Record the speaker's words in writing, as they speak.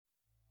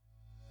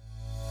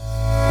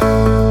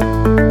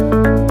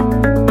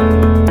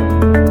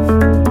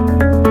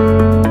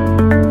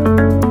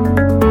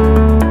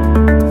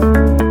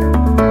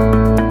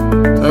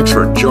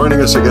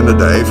joining us again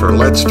today for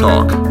Let's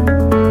Talk.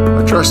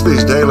 I trust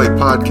these daily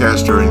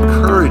podcasts are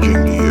encouraging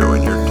to you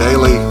in your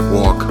daily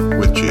walk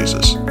with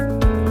Jesus.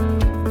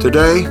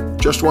 Today,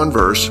 just one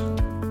verse,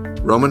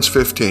 Romans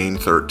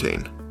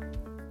 15:13.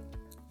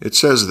 It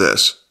says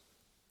this,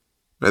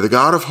 "May the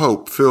God of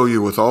hope fill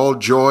you with all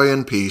joy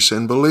and peace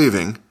in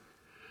believing,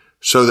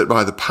 so that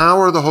by the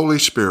power of the Holy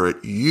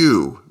Spirit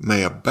you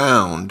may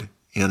abound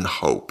in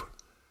hope."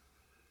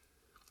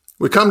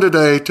 We come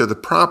today to the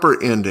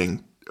proper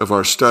ending of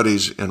our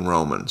studies in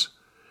Romans.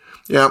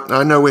 Yeah,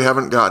 I know we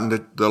haven't gotten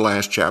to the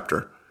last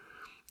chapter.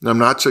 I'm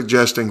not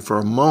suggesting for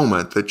a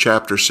moment that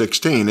chapter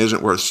 16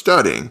 isn't worth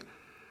studying.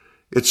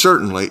 It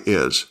certainly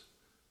is.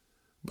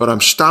 But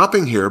I'm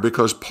stopping here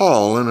because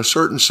Paul, in a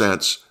certain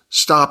sense,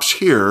 stops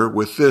here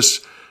with this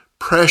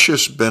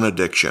precious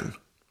benediction.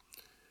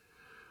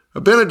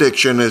 A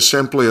benediction is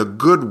simply a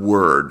good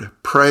word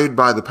prayed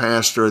by the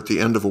pastor at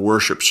the end of a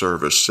worship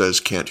service, says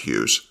Kent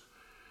Hughes.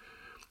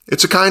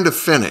 It's a kind of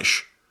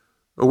finish,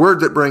 a word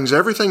that brings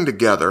everything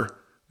together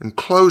and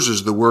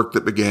closes the work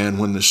that began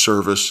when the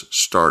service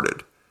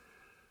started.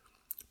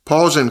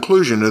 Paul's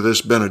inclusion of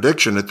this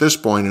benediction at this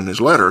point in his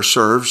letter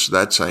serves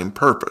that same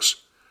purpose.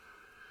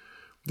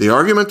 The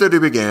argument that he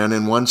began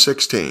in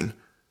 1:16,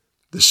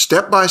 the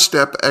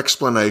step-by-step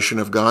explanation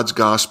of God's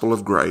gospel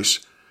of grace,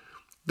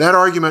 that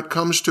argument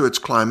comes to its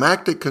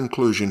climactic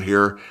conclusion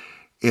here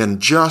in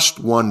just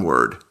one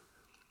word,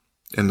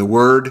 and the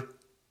word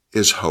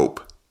is hope.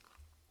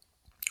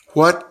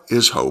 What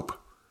is hope?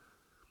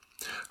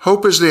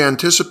 Hope is the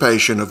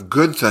anticipation of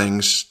good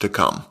things to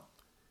come.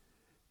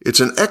 It's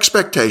an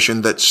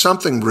expectation that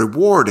something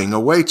rewarding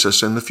awaits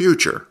us in the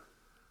future.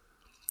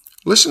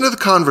 Listen to the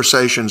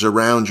conversations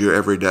around you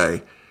every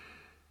day,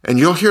 and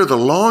you'll hear the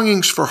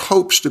longings for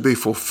hopes to be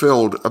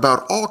fulfilled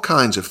about all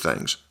kinds of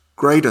things,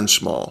 great and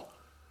small.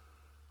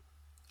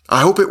 "I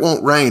hope it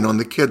won't rain on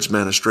the kids'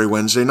 ministry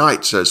Wednesday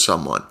night," says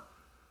someone.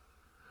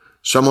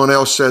 Someone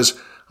else says,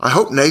 "I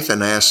hope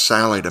Nathan asks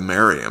Sally to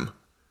marry him."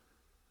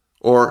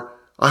 Or,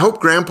 "I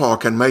hope Grandpa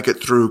can make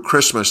it through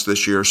Christmas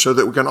this year so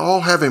that we can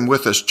all have him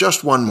with us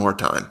just one more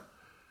time."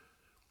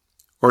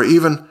 Or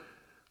even,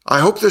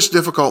 "I hope this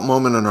difficult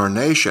moment in our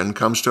nation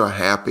comes to a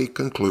happy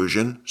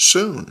conclusion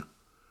soon."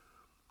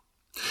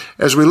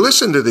 As we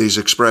listen to these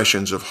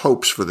expressions of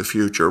hopes for the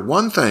future,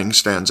 one thing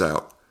stands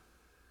out.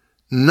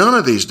 None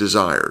of these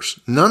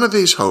desires, none of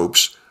these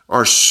hopes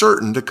are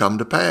certain to come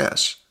to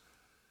pass.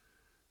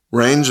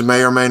 Rains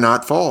may or may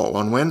not fall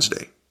on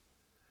Wednesday.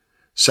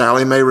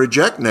 Sally may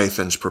reject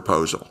Nathan's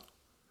proposal.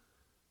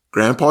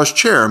 Grandpa's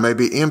chair may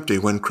be empty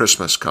when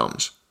Christmas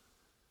comes.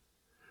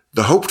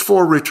 The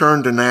hoped-for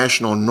return to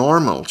national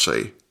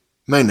normalcy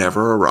may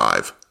never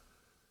arrive.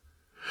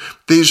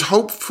 These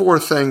hoped-for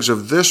things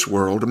of this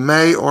world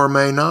may or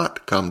may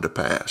not come to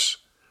pass.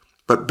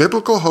 But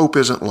biblical hope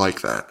isn't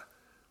like that.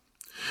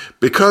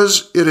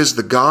 Because it is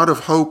the God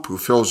of hope who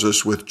fills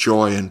us with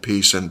joy and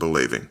peace in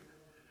believing.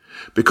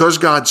 Because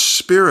God's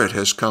Spirit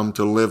has come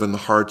to live in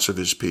the hearts of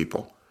His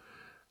people,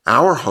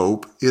 our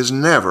hope is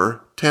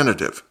never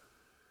tentative.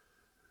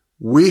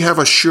 We have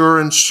a sure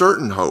and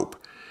certain hope,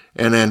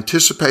 an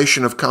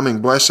anticipation of coming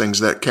blessings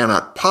that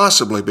cannot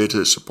possibly be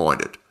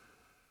disappointed.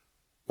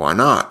 Why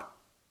not?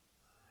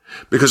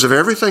 Because of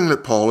everything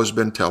that Paul has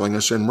been telling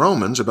us in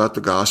Romans about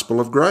the gospel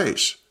of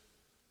grace.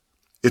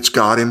 It's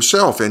God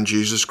Himself in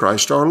Jesus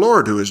Christ our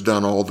Lord who has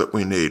done all that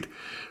we need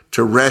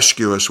to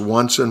rescue us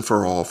once and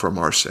for all from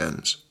our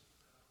sins.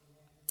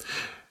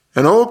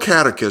 An old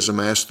catechism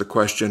asked the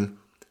question,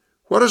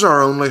 "What is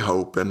our only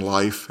hope in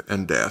life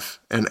and death?"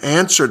 and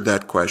answered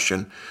that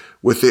question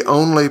with the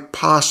only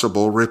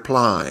possible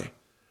reply.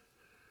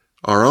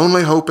 Our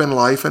only hope in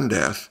life and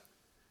death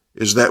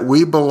is that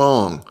we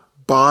belong,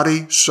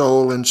 body,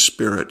 soul, and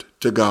spirit,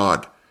 to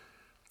God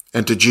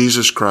and to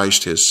Jesus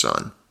Christ, His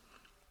Son.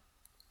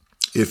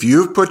 If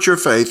you've put your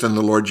faith in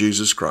the Lord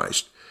Jesus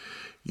Christ,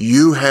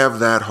 you have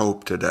that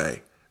hope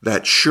today,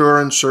 that sure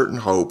and certain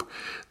hope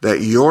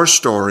that your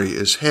story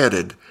is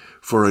headed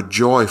for a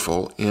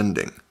joyful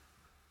ending.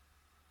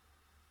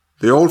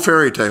 The old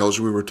fairy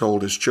tales we were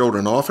told as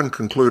children often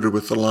concluded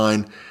with the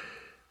line,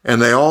 "And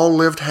they all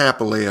lived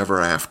happily ever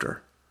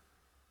after."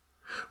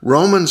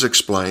 Romans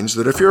explains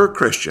that if you're a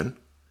Christian,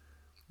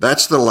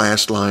 that's the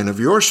last line of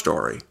your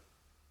story,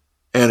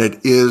 and it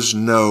is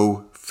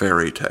no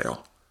fairy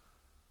tale.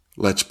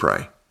 Let's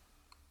pray.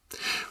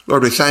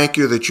 Lord, we thank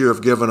You that You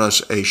have given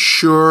us a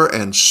sure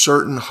and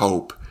certain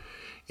hope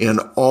in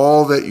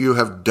all that You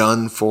have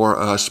done for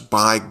us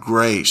by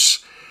grace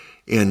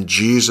in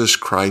Jesus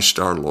Christ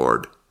our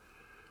Lord.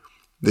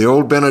 The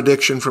old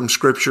benediction from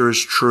Scripture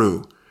is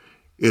true.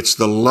 It's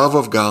the love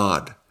of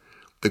God,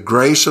 the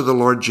grace of the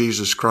Lord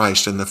Jesus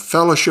Christ, and the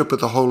fellowship of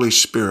the Holy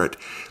Spirit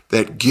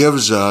that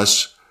gives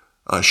us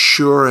a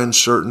sure and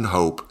certain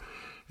hope,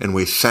 and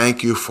we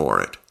thank You for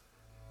it.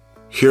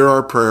 Hear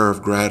our prayer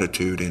of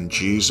gratitude in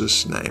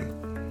Jesus' name.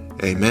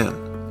 Amen.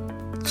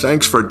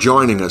 Thanks for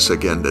joining us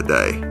again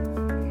today.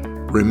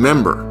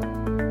 Remember,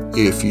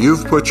 if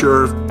you've put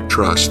your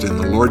trust in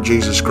the Lord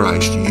Jesus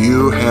Christ,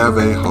 you have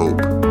a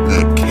hope.